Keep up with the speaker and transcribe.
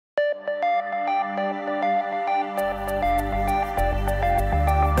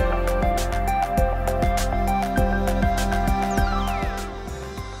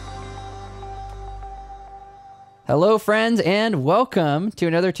Hello friends and welcome to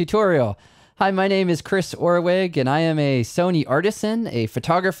another tutorial. Hi, my name is Chris Orwig and I am a Sony Artisan, a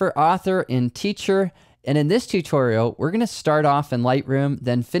photographer, author, and teacher. And in this tutorial, we're going to start off in Lightroom,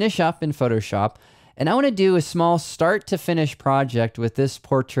 then finish up in Photoshop. And I want to do a small start to finish project with this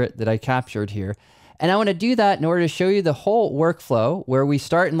portrait that I captured here. And I want to do that in order to show you the whole workflow where we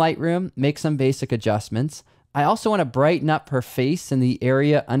start in Lightroom, make some basic adjustments. I also want to brighten up her face in the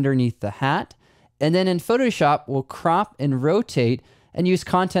area underneath the hat. And then in Photoshop, we'll crop and rotate and use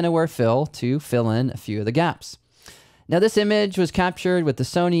content-aware fill to fill in a few of the gaps. Now this image was captured with the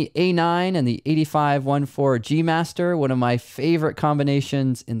Sony A9 and the 8514 G Master, one of my favorite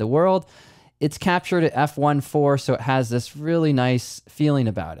combinations in the world. It's captured at f1.4, so it has this really nice feeling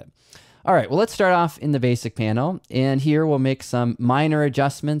about it. All right, well, let's start off in the basic panel. And here we'll make some minor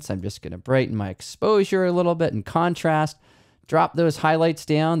adjustments. I'm just gonna brighten my exposure a little bit and contrast. Drop those highlights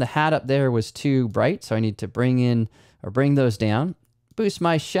down. The hat up there was too bright, so I need to bring those down. Boost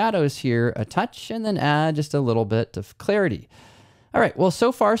my shadows here a touch, and then add just a little bit of clarity. All right, well,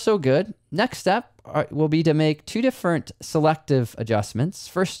 so far so good. Next step will be to make two different selective adjustments.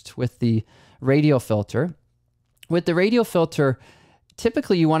 First with the radial filter. With the radial filter,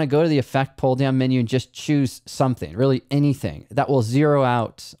 typically you want to go to the effect pull down menu and just choose something, really anything, that will zero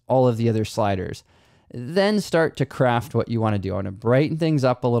out all of the other sliders. Then start to craft what you want to do. I want to brighten things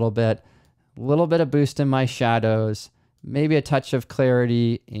up a little bit of boost in my shadows, maybe a touch of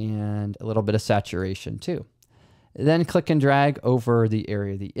clarity, and a little bit of saturation too. Then click and drag over the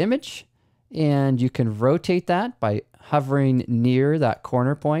area of the image, and you can rotate that by hovering near that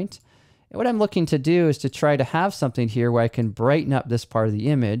corner point. And what I'm looking to do is to try to have something here where I can brighten up this part of the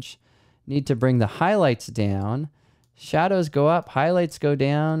image. Need to bring the highlights down. Shadows go up, highlights go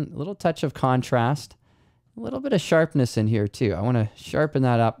down, a little touch of contrast. A little bit of sharpness in here too. I want to sharpen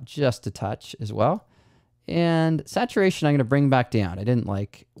that up just a touch as well. And saturation I'm going to bring back down. I didn't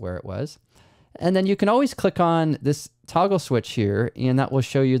like where it was. And then you can always click on this toggle switch here, and that will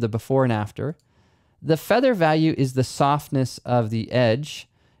show you the before and after. The feather value is the softness of the edge.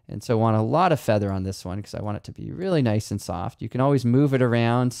 And so I want a lot of feather on this one because I want it to be really nice and soft. You can always move it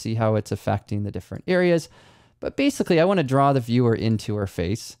around, see how it's affecting the different areas. But basically, I want to draw the viewer into her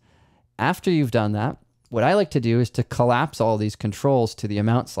face. After you've done that, what I like to do is to collapse all these controls to the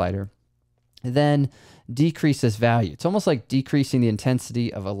amount slider, then decrease this value. It's almost like decreasing the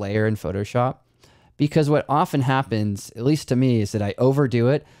intensity of a layer in Photoshop, because what often happens, at least to me, is that I overdo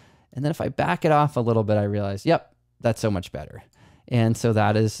it. And then if I back it off a little bit, I realize, yep, that's so much better. And so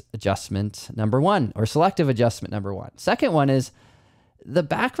that is adjustment number one, or selective adjustment number one. Second one is the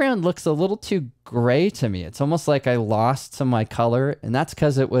background looks a little too gray to me. It's almost like I lost some of my color, and that's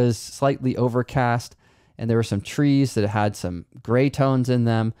because it was slightly overcast. And there were some trees that had some gray tones in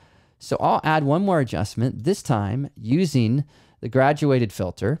them. So I'll add one more adjustment, this time using the graduated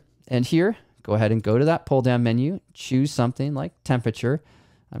filter. And here, go ahead and go to that pull down menu, choose something like temperature.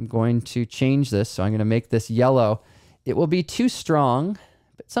 I'm going to change this, so I'm going to make this yellow. It will be too strong,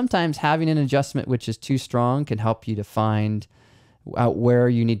 but sometimes having an adjustment which is too strong can help you to find out where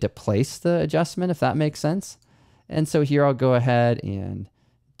you need to place the adjustment, if that makes sense. And so here I'll go ahead and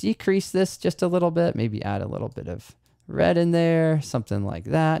decrease this just a little bit, maybe add a little bit of red in there, something like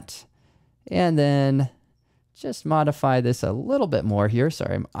that. And then just modify this a little bit more here.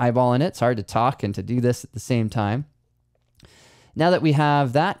 Sorry, I'm eyeballing it. It's hard to talk and to do this at the same time. Now that we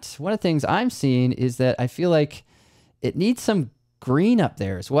have that, one of the things I'm seeing is that I feel like it needs some green up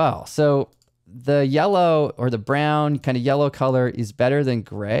there as well. So the yellow or the brown kind of yellow color is better than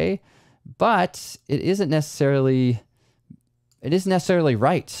gray, but it isn't necessarily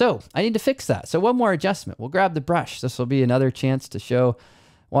right. So I need to fix that. So one more adjustment. We'll grab the brush. This will be another chance to show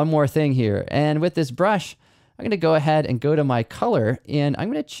one more thing here. And with this brush, I'm going to go ahead and go to my color, and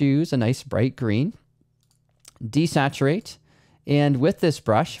I'm going to choose a nice bright green, desaturate. And with this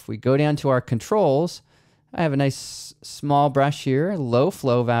brush, if we go down to our controls, I have a nice small brush here, low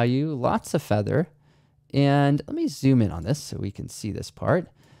flow value, lots of feather. And let me zoom in on this so we can see this part.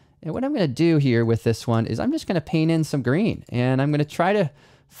 And what I'm going to do here with this one is I'm just going to paint in some green, and I'm going to try to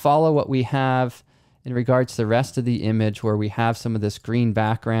follow what we have in regards to the rest of the image where we have some of this green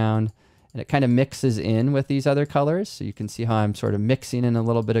background, and it kind of mixes in with these other colors. So you can see how I'm sort of mixing in a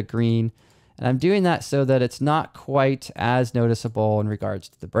little bit of green, and I'm doing that so that it's not quite as noticeable in regards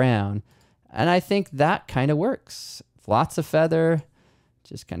to the brown. And I think that kind of works. Lots of feather,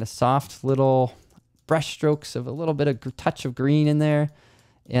 just kind of soft little brush strokes of a little bit of touch of green in there.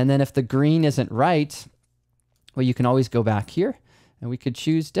 And then if the green isn't right, well, you can always go back here and we could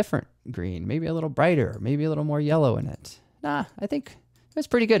choose different green, maybe a little brighter, maybe a little more yellow in it. Nah, I think it was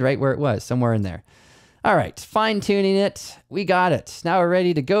pretty good right where it was, somewhere in there. All right, fine tuning it. We got it. Now we're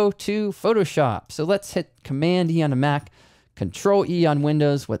ready to go to Photoshop. So let's hit Command E on a Mac, Control E on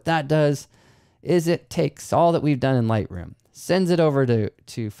Windows. What that does is it takes all that we've done in Lightroom, sends it over to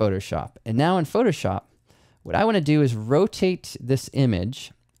Photoshop. And now in Photoshop, what I want to do is rotate this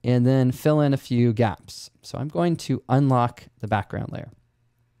image and then fill in a few gaps. So I'm going to unlock the background layer.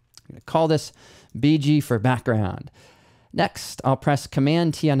 I'm going to call this BG for background. Next, I'll press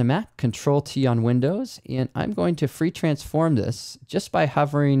Command T on the Mac, Control T on Windows, and I'm going to free transform this just by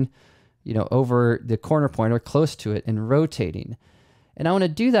hovering, over the corner point or close to it and rotating. And I want to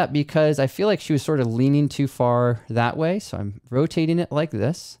do that because I feel like she was sort of leaning too far that way, so I'm rotating it like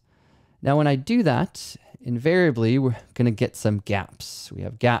this. Now, when I do that, invariably, we're going to get some gaps. We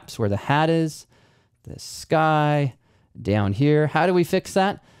have gaps where the hat is, the sky, down here. How do we fix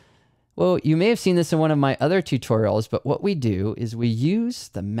that? Well, you may have seen this in one of my other tutorials, but what we do is we use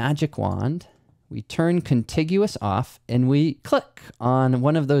the magic wand, we turn contiguous off, and we click on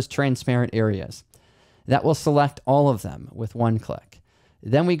one of those transparent areas. That will select all of them with one click.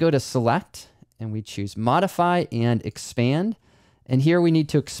 Then we go to Select, and we choose Modify and Expand. And here we need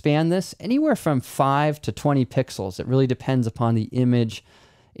to expand this anywhere from 5 to 20 pixels. It really depends upon the image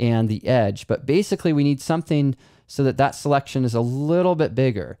and the edge. But basically, we need something so that that selection is a little bit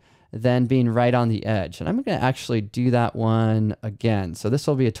bigger than being right on the edge. And I'm going to actually do that one again. So this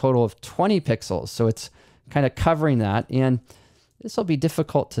will be a total of 20 pixels. So it's kind of covering that. And this will be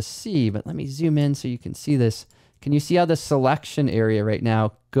difficult to see, but let me zoom in so you can see this. Can you see how the selection area right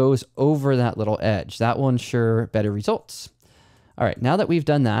now goes over that little edge? That will ensure better results. All right, now that we've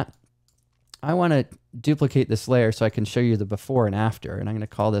done that, I want to duplicate this layer so I can show you the before and after. And I'm going to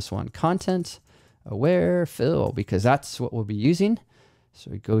call this one Content Aware Fill because that's what we'll be using. So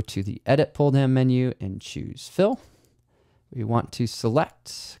we go to the Edit pull-down menu and choose Fill. We want to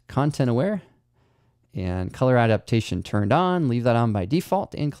select Content Aware and Color Adaptation turned on. Leave that on by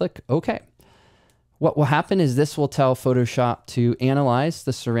default and click OK. What will happen is this will tell Photoshop to analyze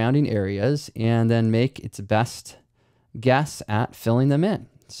the surrounding areas and then make its best guess at filling them in.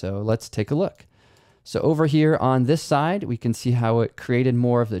 So let's take a look. So over here on this side, we can see how it created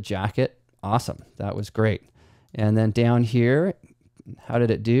more of the jacket. Awesome. That was great. And then down here, how did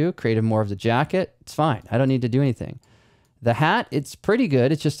it do? Created more of the jacket. It's fine. I don't need to do anything. The hat, it's pretty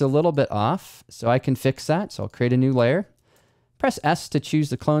good. It's just a little bit off. So I can fix that. So I'll create a new layer. Press S to choose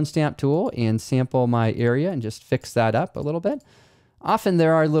the clone stamp tool and sample my area and just fix that up a little bit. Often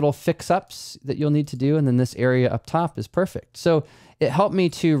there are little fix-ups that you'll need to do, and then this area up top is perfect. So it helped me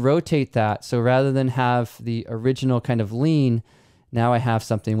to rotate that. So rather than have the original kind of lean, now I have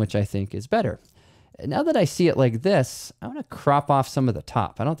something which I think is better. Now that I see it like this, I want to crop off some of the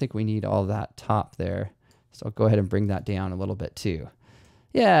top. I don't think we need all that top there. So I'll go ahead and bring that down a little bit too.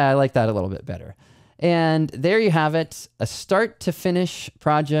 Yeah, I like that a little bit better. And there you have it, a start to finish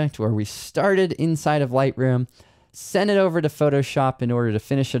project where we started inside of Lightroom, sent it over to Photoshop in order to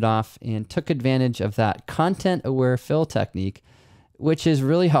finish it off, and took advantage of that content-aware fill technique, which is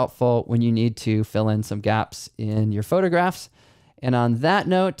really helpful when you need to fill in some gaps in your photographs. And on that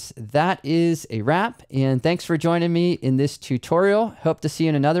note, that is a wrap. And thanks for joining me in this tutorial. Hope to see you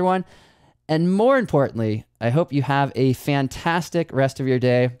in another one. And more importantly, I hope you have a fantastic rest of your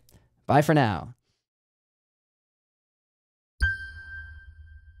day. Bye for now.